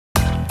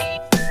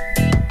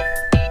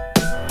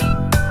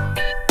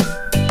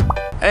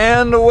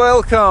And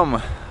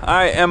welcome!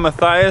 I am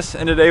Matthias,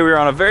 and today we are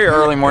on a very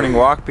early morning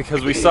walk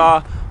because we saw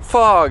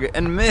fog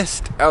and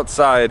mist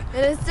outside.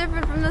 It is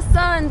different from the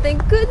sun,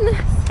 thank goodness.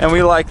 And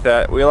we like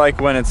that. We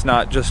like when it's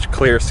not just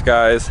clear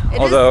skies.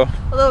 Although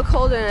a little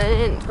colder and I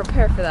didn't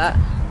prepare for that.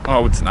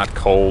 Oh, it's not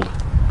cold.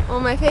 Well,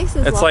 my face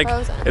is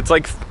frozen. It's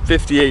like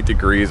 58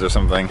 degrees or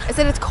something. I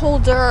said it's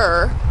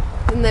colder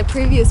than the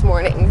previous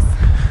mornings.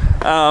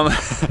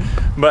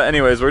 But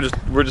anyways,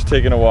 we're just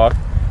taking a walk,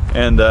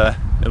 and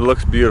it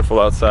looks beautiful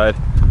outside.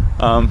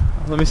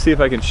 Let me see if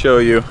I can show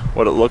you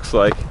what it looks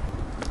like.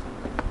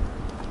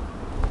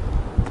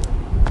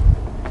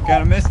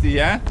 Kind of misty,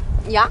 yeah?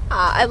 Yeah,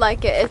 I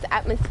like it. It's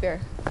atmosphere.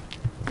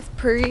 It's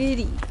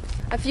pretty.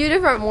 A few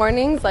different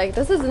mornings, like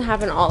this doesn't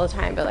happen all the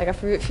time, but like a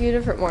few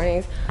different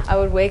mornings, I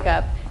would wake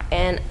up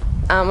and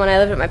when I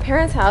lived at my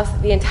parents' house,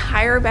 the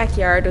entire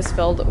backyard was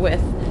filled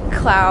with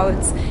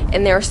clouds,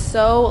 and they were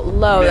so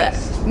low that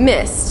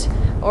mist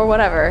or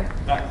whatever.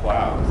 Not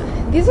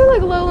clouds. These are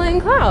like low-lying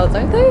clouds,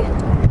 aren't they?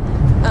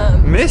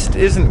 Mist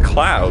isn't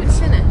clouds.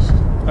 Finished.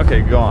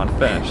 Okay, go on,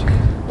 finish.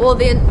 Well,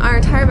 our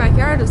entire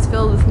backyard was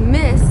filled with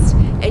mist,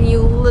 and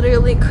you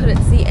literally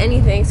couldn't see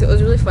anything, so it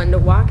was really fun to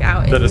walk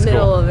out in the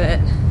middle of it.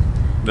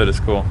 That is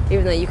cool.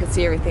 Even though you could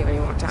see everything when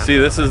you walked out. See,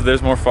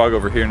 there's more fog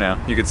over here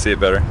now. You can see it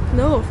better.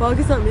 No, fog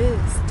is not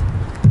mist.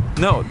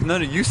 No,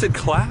 you said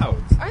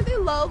clouds. Aren't they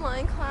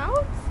low-lying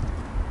clouds?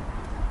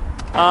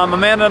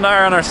 Amanda and I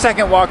are on our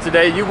second walk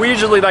today. We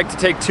usually like to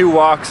take two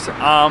walks,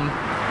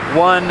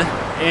 one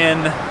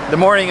in the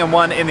morning and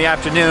one in the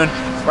afternoon.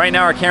 Right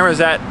now our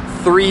camera's at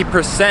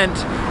 3%,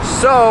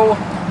 so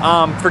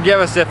forgive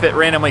us if it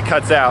randomly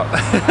cuts out.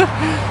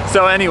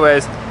 So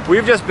anyways,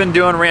 we've just been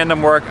doing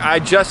random work. I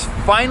just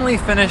finally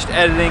finished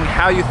editing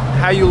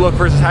how you look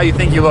versus how you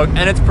think you look,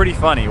 and it's pretty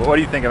funny. What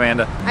do you think,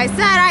 Amanda? I said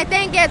I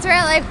think it's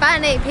really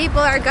funny.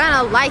 People are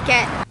gonna like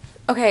it.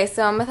 Okay,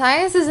 so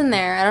Matthias is in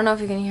there. I don't know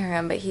if you can hear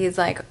him, but he's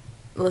like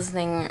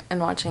listening and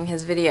watching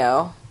his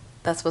video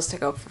that's supposed to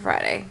go up for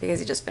Friday because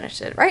he just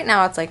finished it. Right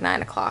now it's like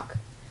 9 o'clock,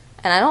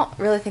 and I don't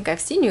really think I've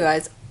seen you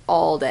guys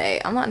all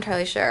day. I'm not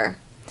entirely sure,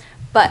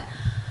 but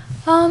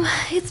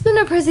it's been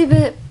a pretty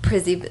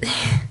bit.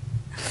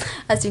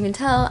 As you can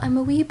tell, I'm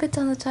a wee bit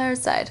on the tired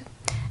side.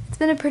 It's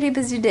been a pretty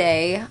busy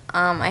day.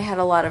 I had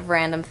a lot of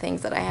random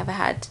things that I have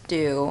had to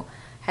do.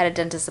 Had a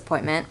dentist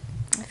appointment.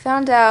 I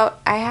found out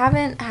I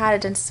haven't had a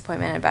dentist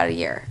appointment in about a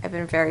year. I've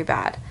been very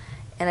bad.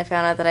 And I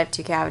found out that I have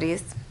 2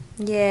 cavities.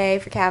 Yay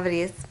for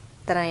cavities.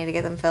 That I need to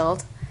get them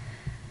filled.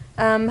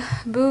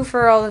 Boo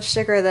for all the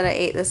sugar that I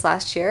ate this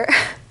last year.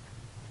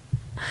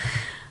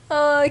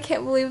 Oh, I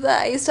can't believe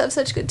that. I used to have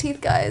such good teeth,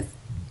 guys.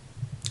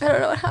 I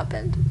don't know what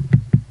happened.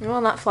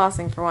 Well, not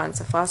flossing for one,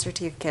 so floss your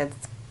teeth, kids.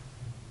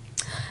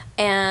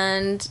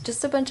 And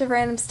just a bunch of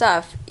random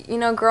stuff. You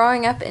know,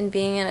 growing up and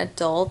being an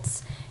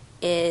adult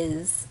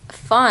is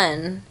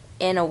fun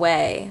in a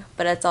way,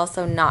 but it's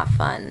also not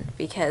fun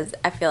because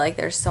I feel like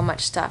there's so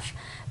much stuff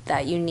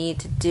that you need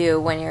to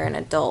do when you're an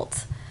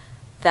adult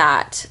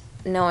that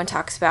no one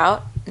talks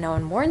about, no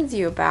one warns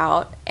you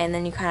about, and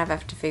then you kind of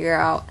have to figure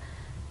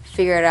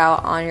it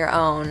out on your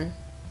own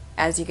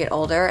as you get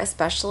older,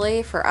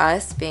 especially for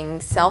us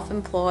being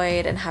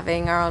self-employed and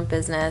having our own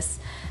business.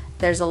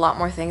 There's a lot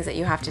more things that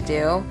you have to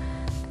do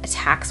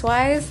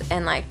tax-wise,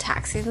 and like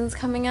tax season's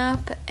coming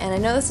up, and I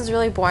know this is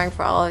really boring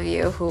for all of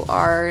you who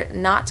are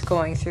not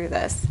going through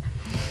this,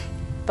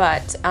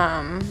 but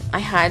I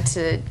had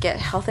to get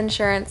health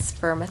insurance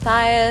for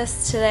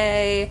Matthias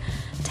today,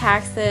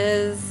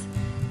 taxes,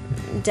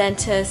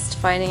 dentist,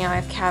 finding out I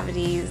have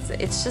cavities.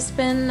 It's just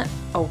been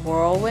a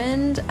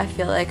whirlwind, I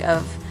feel like,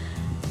 of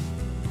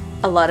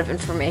a lot of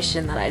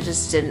information that I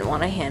just didn't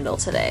want to handle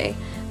today.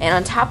 And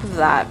on top of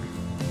that,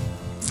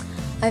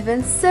 I've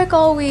been sick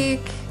all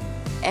week,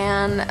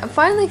 and I'm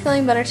finally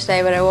feeling better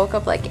today, but I woke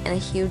up like in a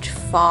huge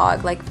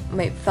fog, like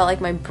felt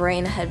like my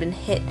brain had been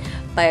hit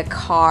by a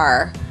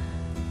car,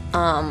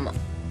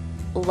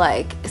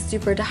 like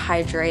super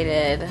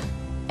dehydrated,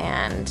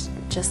 and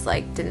just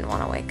like didn't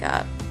want to wake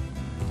up.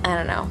 I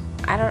don't know.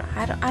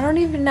 I don't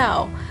even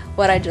know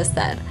what I just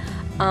said.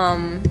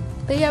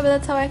 But yeah, but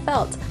that's how I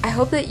felt. I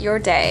hope that your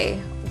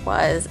day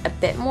was a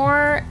bit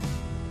more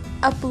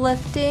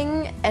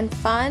uplifting and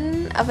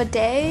fun of a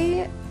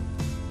day.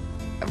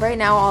 Right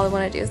now, all I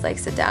want to do is like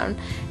sit down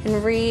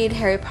and read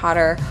Harry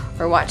Potter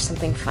or watch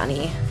something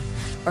funny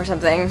or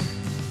something.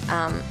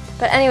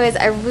 But anyways,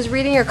 I was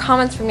reading your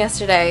comments from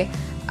yesterday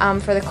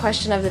for the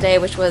question of the day,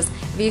 which was,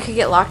 if you could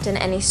get locked in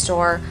any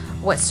store,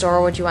 what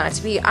store would you want it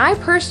to be? I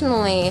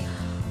personally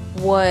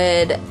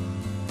would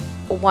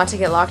want to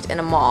get locked in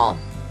a mall.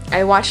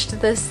 I watched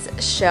this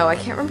show, I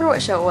can't remember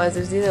what show it was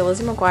either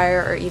Lizzie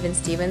McGuire or Even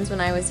Stevens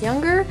when I was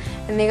younger,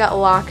 and they got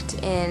locked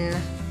in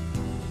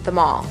the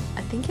mall.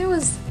 I think it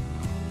was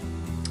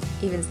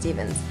Even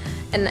Stevens.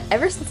 And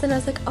ever since then I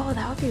was like, oh,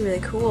 that would be really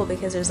cool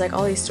because there's like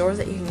all these stores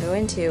that you can go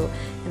into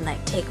and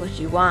like take what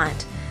you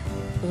want.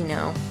 You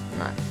know,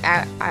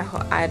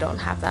 I don't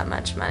have that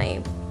much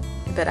money,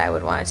 but I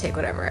would want to take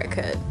whatever I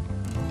could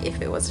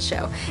if it was a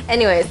show.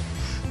 Anyways,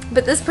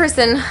 But this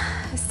person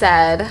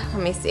said,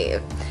 let me see.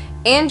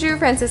 Andrew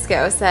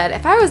Francisco said,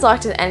 if I was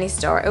locked in any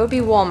store, it would be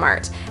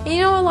Walmart. And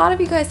you know, a lot of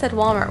you guys said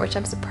Walmart, which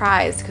I'm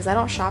surprised because I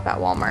don't shop at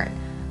Walmart.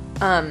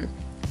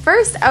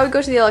 First, I would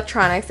go to the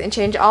electronics and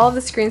change all of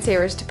the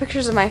screensavers to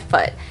pictures of my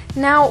foot.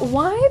 Now,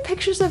 why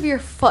pictures of your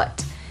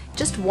foot?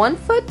 Just one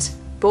foot?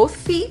 Both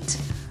feet?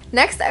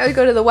 Next, I would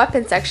go to the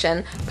weapon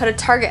section, put a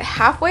target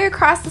halfway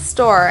across the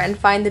store, and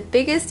find the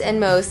biggest and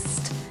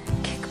most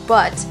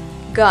kick-butt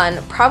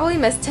gun, probably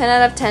miss 10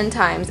 out of 10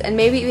 times, and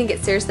maybe even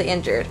get seriously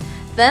injured.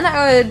 Then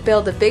I would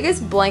build the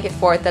biggest blanket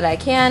fort that I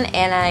can,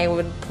 and I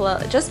would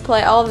just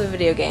play all of the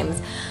video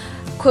games.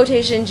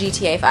 Quotation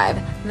GTA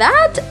 5.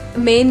 That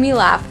made me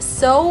laugh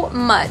so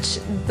much,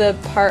 the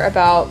part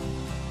about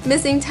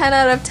missing 10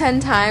 out of 10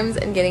 times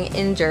and getting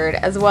injured,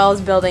 as well as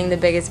building the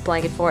biggest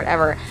blanket fort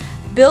ever.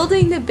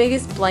 Building the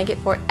biggest blanket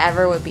fort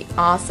ever would be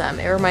awesome.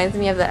 It reminds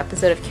me of the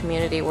episode of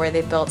Community where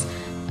they built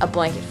a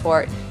blanket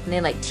fort and they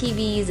had like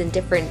TVs and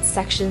different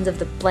sections of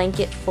the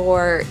blanket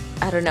fort.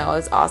 I don't know, it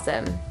was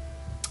awesome.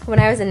 When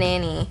I was a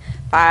nanny,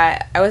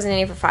 I was a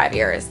nanny for 5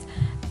 years,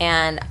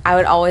 and I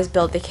would always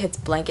build the kids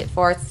blanket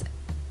forts,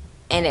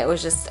 and it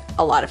was just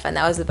a lot of fun.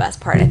 That was the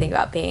best part, I think,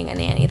 about being a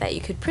nanny, that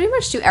you could pretty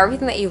much do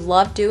everything that you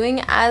loved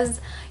doing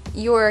as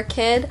you were a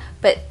kid,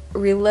 but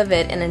relive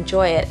it and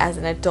enjoy it as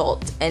an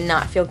adult and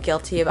not feel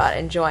guilty about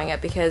enjoying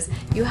it because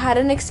you had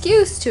an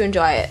excuse to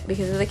enjoy it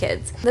because of the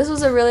kids. This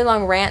was a really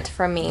long rant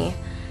from me,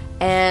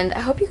 and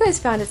I hope you guys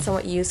found it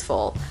somewhat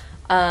useful.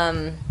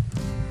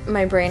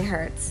 My brain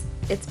hurts.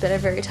 It's been a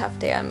very tough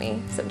day on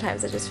me.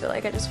 Sometimes I just feel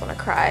like I just want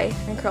to cry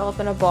and curl up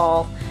in a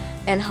ball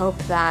and hope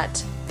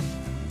that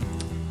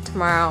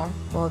tomorrow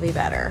will be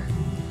better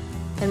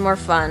and more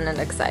fun and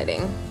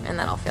exciting, and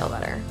that I'll feel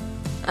better.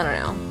 I don't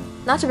know.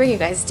 Not to bring you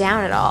guys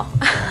down at all,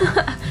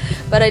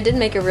 but I did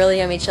make a really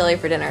yummy chili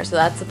for dinner, so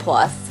that's a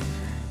plus.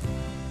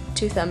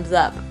 2 thumbs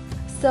up.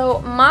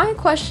 So my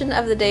question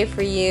of the day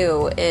for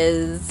you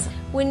is,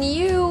 when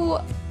you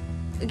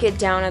get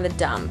down in the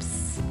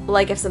dumps,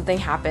 like if something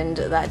happened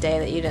that day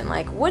that you didn't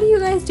like, what do you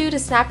guys do to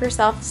snap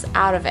yourselves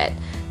out of it?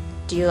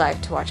 Do you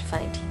like to watch a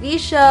funny TV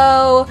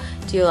show?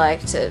 Do you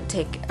like to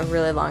take a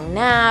really long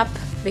nap?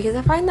 Because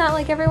I find that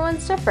like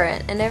everyone's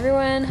different and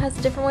everyone has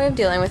a different way of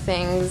dealing with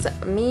things.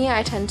 Me,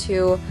 I tend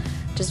to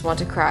just want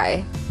to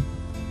cry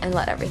and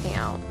let everything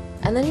out.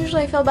 And then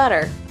usually I feel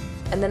better.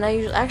 And then I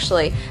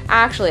usually,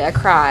 actually I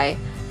cry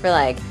for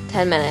like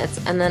 10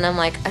 minutes and then I'm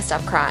like, I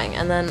stop crying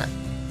and then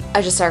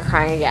I just start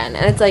crying again.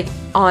 And it's like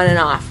on and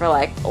off for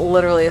like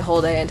literally the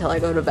whole day until I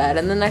go to bed.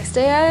 And the next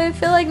day I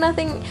feel like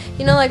nothing,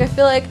 you know, like I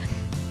feel like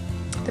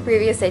the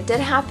previous day did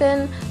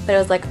happen, but it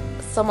was like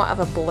somewhat of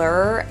a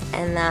blur,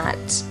 and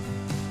that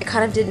it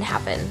kind of didn't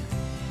happen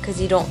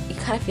because you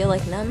kind of feel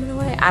like numb in a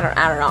way. I don't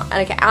know.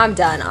 Okay, I'm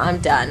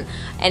done.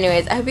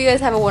 Anyways, I hope you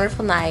guys have a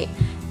wonderful night.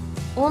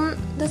 Well,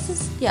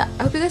 I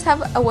hope you guys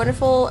have a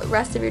wonderful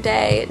rest of your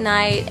day,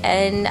 night,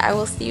 and I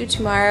will see you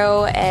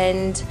tomorrow,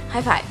 and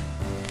high five.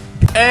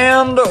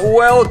 And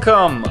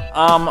welcome.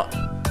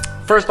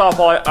 First off,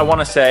 all I want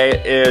to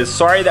say is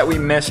sorry that we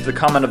missed the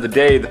comment of the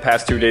day the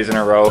past 2 days in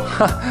a row.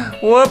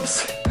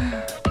 Whoops.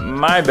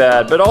 My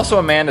bad, but also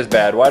Amanda's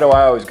bad. Why do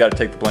I always got to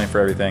take the blame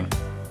for everything?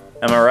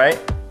 Am I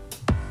right?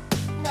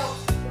 No.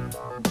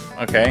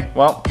 Okay,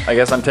 well, I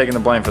guess I'm taking the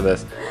blame for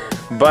this.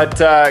 But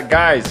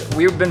guys,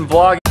 we've been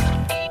vlogging.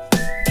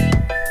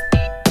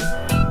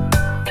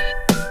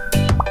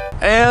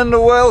 And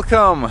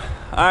welcome.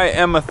 I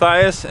am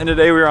Matthias, and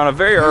today we are on a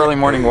very early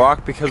morning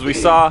walk because we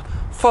saw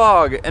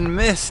fog and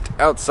mist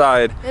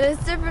outside. And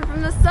it's different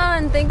from the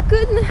sun, thank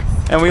goodness.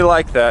 And we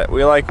like that.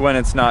 We like when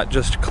it's not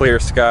just clear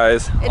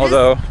skies.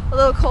 Although a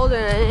little colder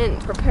and I didn't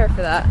prepare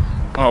for that.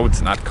 Oh,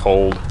 it's not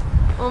cold.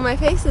 Well, my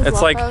face is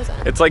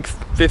frozen. It's like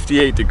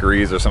 58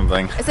 degrees or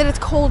something. I said it's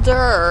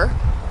colder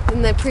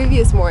than the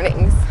previous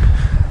mornings.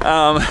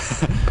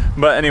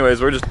 But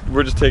anyways,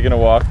 we're just taking a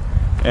walk,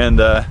 and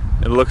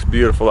it looks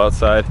beautiful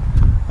outside.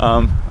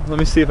 Let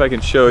me see if I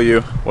can show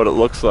you what it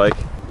looks like.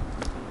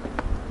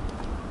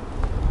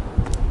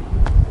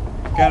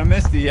 Kind of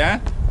misty, yeah?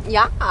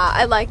 Yeah,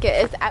 I like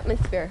it. It's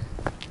atmosphere.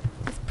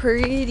 It's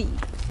pretty.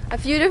 A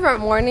few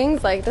different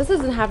mornings, like this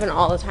doesn't happen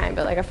all the time,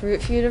 but like a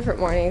few different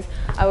mornings,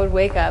 I would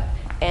wake up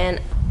and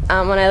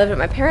when I lived at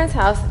my parents'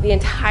 house, the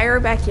entire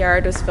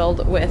backyard was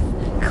filled with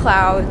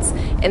clouds,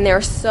 and they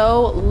were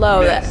so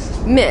low that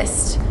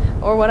mist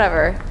or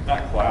whatever.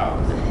 Not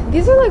clouds.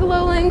 These are like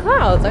low-lying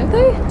clouds, aren't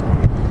they?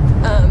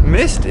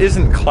 Mist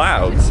isn't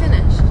clouds.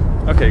 Finished.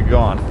 Okay, go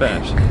on,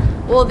 finish.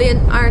 Well,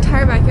 our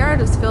entire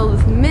backyard was filled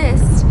with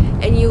mist,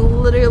 and you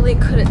literally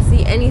couldn't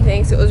see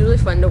anything, so it was really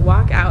fun to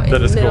walk out in the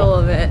middle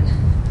of it.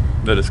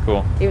 That is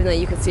cool. Even though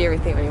you could see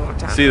everything when you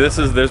walked out. See,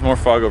 there's more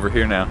fog over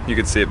here now. You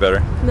can see it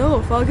better.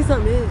 No, fog is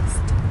not mist.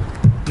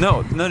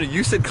 No,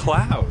 you said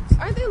clouds.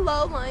 Aren't they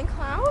low-lying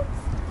clouds?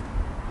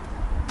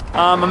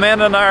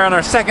 Amanda and I are on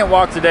our second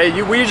walk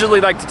today. We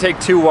usually like to take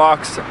 2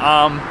 walks,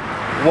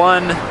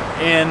 one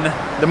in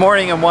the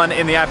morning and one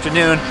in the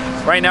afternoon.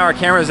 Right now our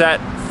camera's at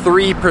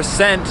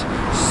 3%,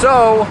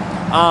 so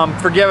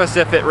Forgive us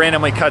if it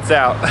randomly cuts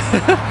out.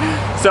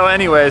 So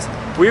anyways,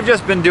 we've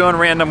just been doing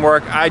random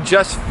work. I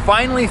just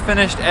finally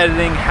finished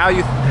editing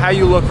how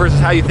you look versus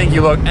how you think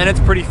you look, and it's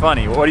pretty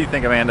funny. What do you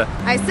think, Amanda?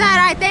 I said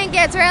I think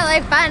it's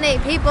really funny.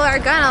 People are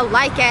gonna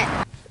like it.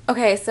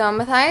 Okay, so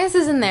Matthias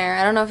is in there.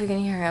 I don't know if you can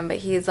hear him, but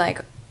he's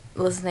like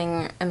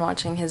listening and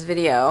watching his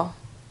video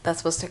that's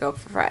supposed to go up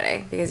for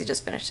Friday because he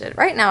just finished it.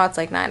 Right now it's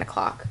like 9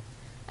 o'clock.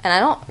 And I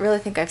don't really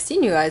think I've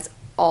seen you guys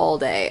all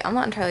day. I'm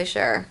not entirely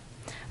sure.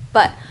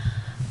 But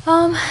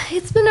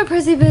it's been a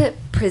pretty bit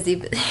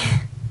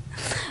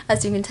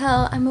as you can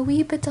tell, I'm a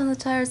wee bit on the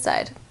tired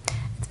side.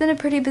 It's been a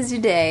pretty busy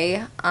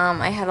day.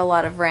 I had a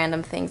lot of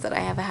random things that I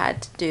have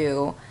had to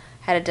do.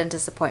 Had a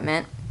dentist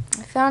appointment.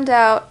 I found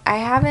out I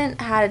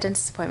haven't had a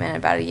dentist appointment in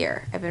about a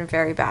year. I've been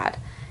very bad.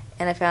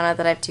 And I found out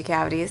that I have 2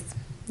 cavities.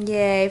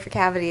 Yay for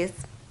cavities.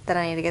 That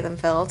I need to get them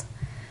filled.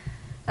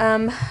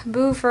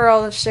 Boo for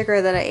all the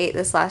sugar that I ate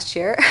this last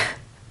year.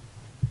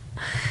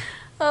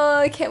 Oh,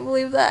 I can't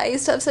believe that. I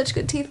used to have such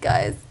good teeth,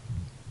 guys.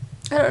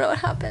 I don't know what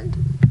happened.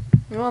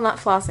 Well, not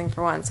flossing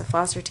for one, so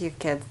floss your teeth,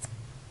 kids.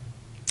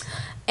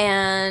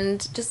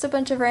 And just a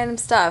bunch of random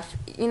stuff.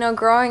 You know,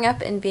 growing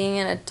up and being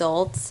an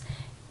adult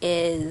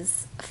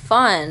is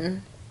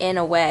fun in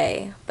a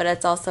way, but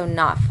it's also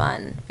not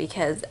fun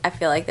because I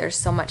feel like there's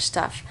so much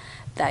stuff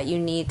that you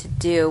need to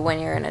do when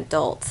you're an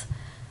adult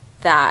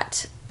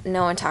that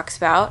no one talks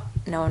about,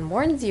 no one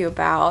warns you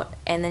about,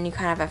 and then you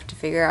kind of have to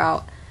figure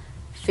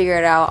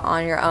it out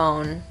on your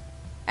own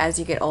as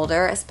you get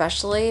older,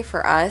 especially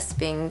for us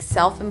being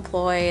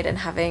self-employed and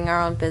having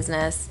our own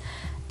business.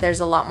 There's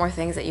a lot more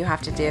things that you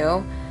have to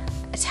do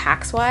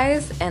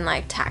tax-wise, and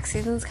like tax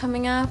season's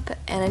coming up,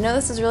 and I know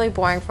this is really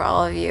boring for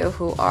all of you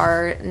who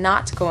are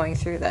not going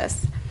through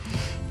this,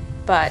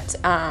 but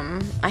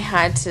I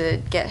had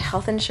to get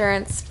health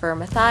insurance for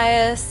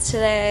Matthias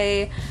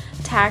today,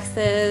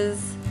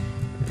 taxes,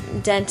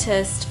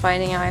 dentist,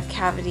 finding out I have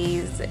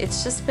cavities.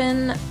 It's just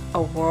been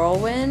a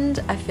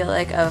whirlwind, I feel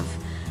like, of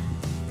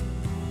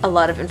a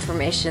lot of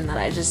information that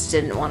I just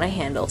didn't want to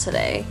handle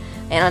today.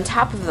 And on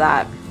top of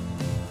that,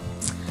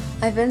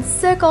 I've been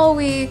sick all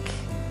week,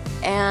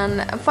 and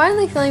I'm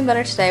finally feeling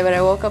better today, but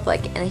I woke up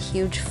like in a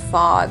huge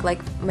fog,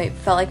 like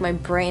felt like my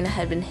brain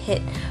had been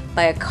hit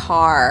by a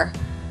car,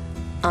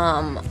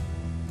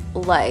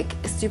 like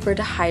super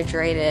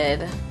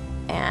dehydrated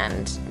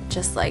and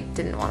just like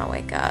didn't want to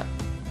wake up.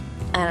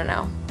 I don't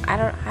know.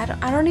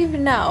 I don't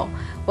even know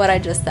what I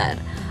just said.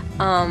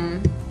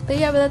 But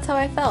yeah, but that's how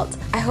I felt.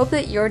 I hope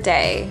that your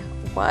day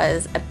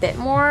was a bit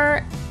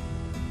more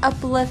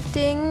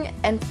uplifting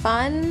and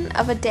fun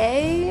of a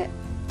day.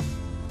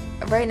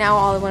 Right now,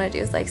 all I want to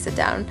do is like sit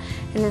down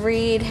and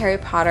read Harry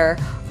Potter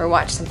or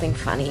watch something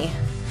funny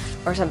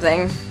or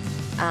something.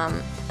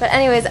 But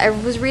anyways, I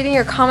was reading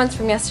your comments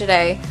from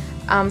yesterday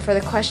for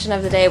the question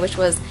of the day, which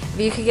was, if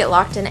you could get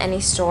locked in any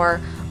store,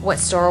 what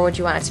store would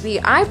you want it to be?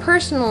 I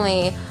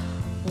personally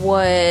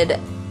would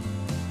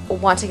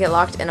want to get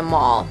locked in a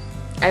mall.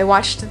 I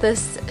watched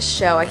this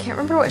show, I can't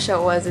remember what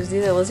show it was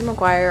either Lizzie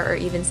McGuire or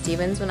Even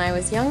Stevens when I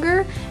was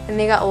younger, and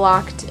they got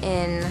locked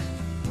in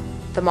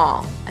the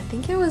mall. I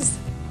think it was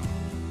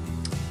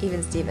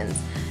Even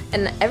Stevens.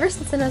 And ever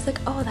since then I was like,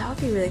 oh, that would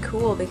be really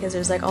cool because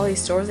there's like all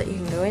these stores that you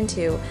can go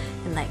into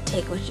and like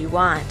take what you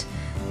want.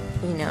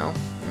 You know,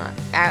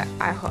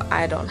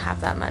 I don't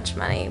have that much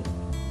money,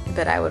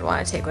 but I would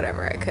want to take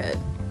whatever I could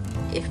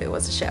if it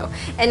was a show.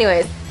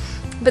 Anyways,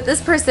 but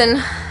this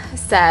person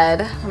said,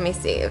 let me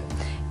see,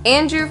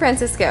 Andrew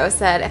Francisco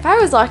said, if I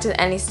was locked in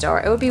any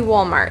store, it would be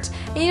Walmart.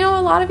 And you know,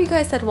 a lot of you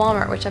guys said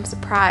Walmart, which I'm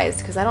surprised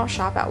because I don't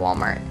shop at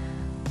Walmart.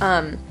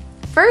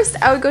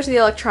 First, I would go to the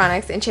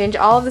electronics and change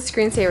all of the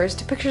screensavers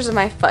to pictures of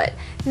my foot.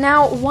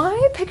 Now,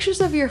 why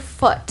pictures of your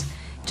foot?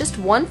 Just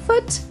one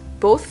foot?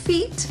 Both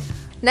feet?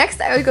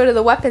 Next, I would go to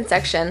the weapon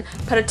section,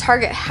 put a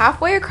target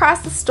halfway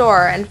across the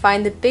store, and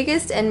find the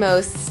biggest and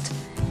most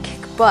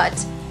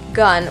kick-butt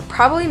gun,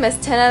 probably miss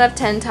 10 out of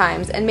 10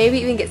 times, and maybe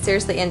even get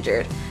seriously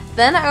injured.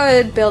 Then I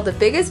would build the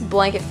biggest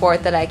blanket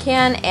fort that I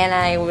can, and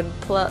I would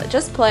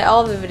just play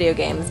all of the video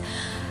games.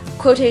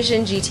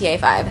 Quotation GTA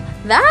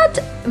 5. That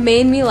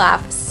made me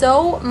laugh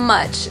so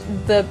much,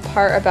 the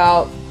part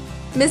about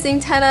missing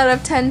 10 out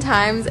of 10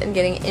 times and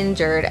getting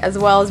injured, as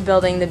well as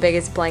building the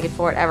biggest blanket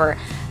fort ever.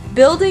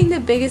 Building the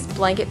biggest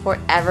blanket fort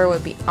ever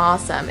would be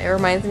awesome. It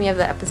reminds me of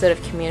the episode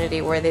of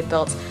Community where they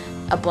built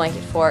a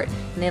blanket fort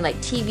and they had like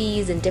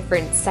TVs and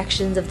different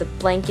sections of the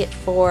blanket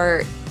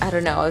fort. I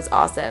don't know, it was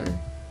awesome.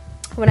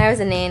 When I was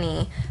a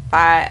nanny,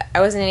 I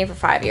was a nanny for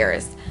 5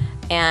 years,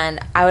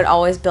 and I would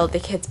always build the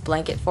kids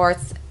blanket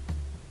forts,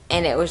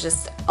 and it was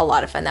just a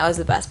lot of fun. That was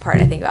the best part,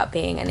 I think, about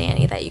being a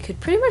nanny, that you could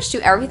pretty much do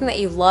everything that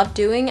you loved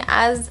doing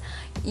as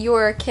you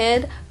were a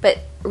kid, but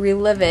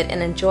relive it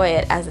and enjoy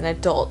it as an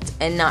adult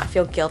and not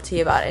feel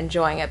guilty about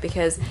enjoying it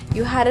because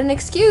you had an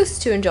excuse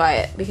to enjoy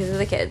it because of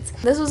the kids.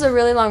 This was a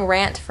really long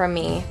rant from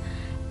me,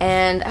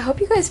 and I hope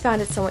you guys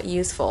found it somewhat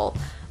useful.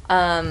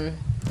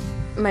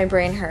 My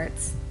brain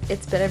hurts.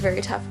 It's been a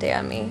very tough day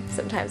on me.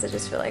 Sometimes I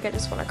just feel like I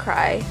just want to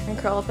cry and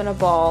curl up in a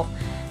ball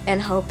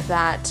and hope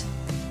that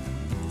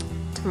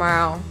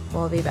tomorrow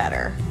will be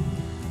better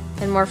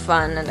and more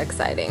fun and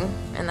exciting,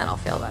 and then I'll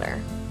feel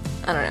better.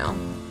 I don't know.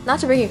 Not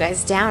to bring you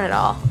guys down at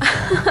all,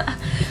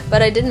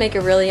 but I did make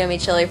a really yummy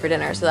chili for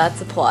dinner, so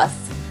that's a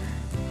plus.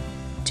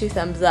 2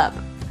 thumbs up.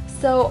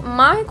 So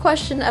my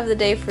question of the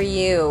day for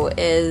you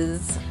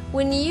is,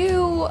 when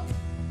you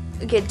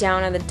get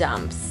down in the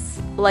dumps,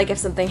 like if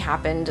something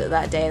happened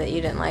that day that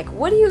you didn't like,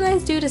 what do you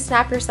guys do to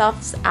snap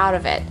yourselves out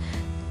of it?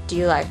 Do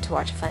you like to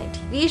watch a funny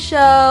TV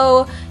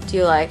show? Do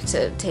you like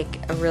to take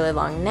a really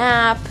long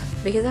nap?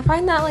 Because I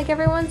find that like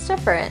everyone's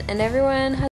different and everyone has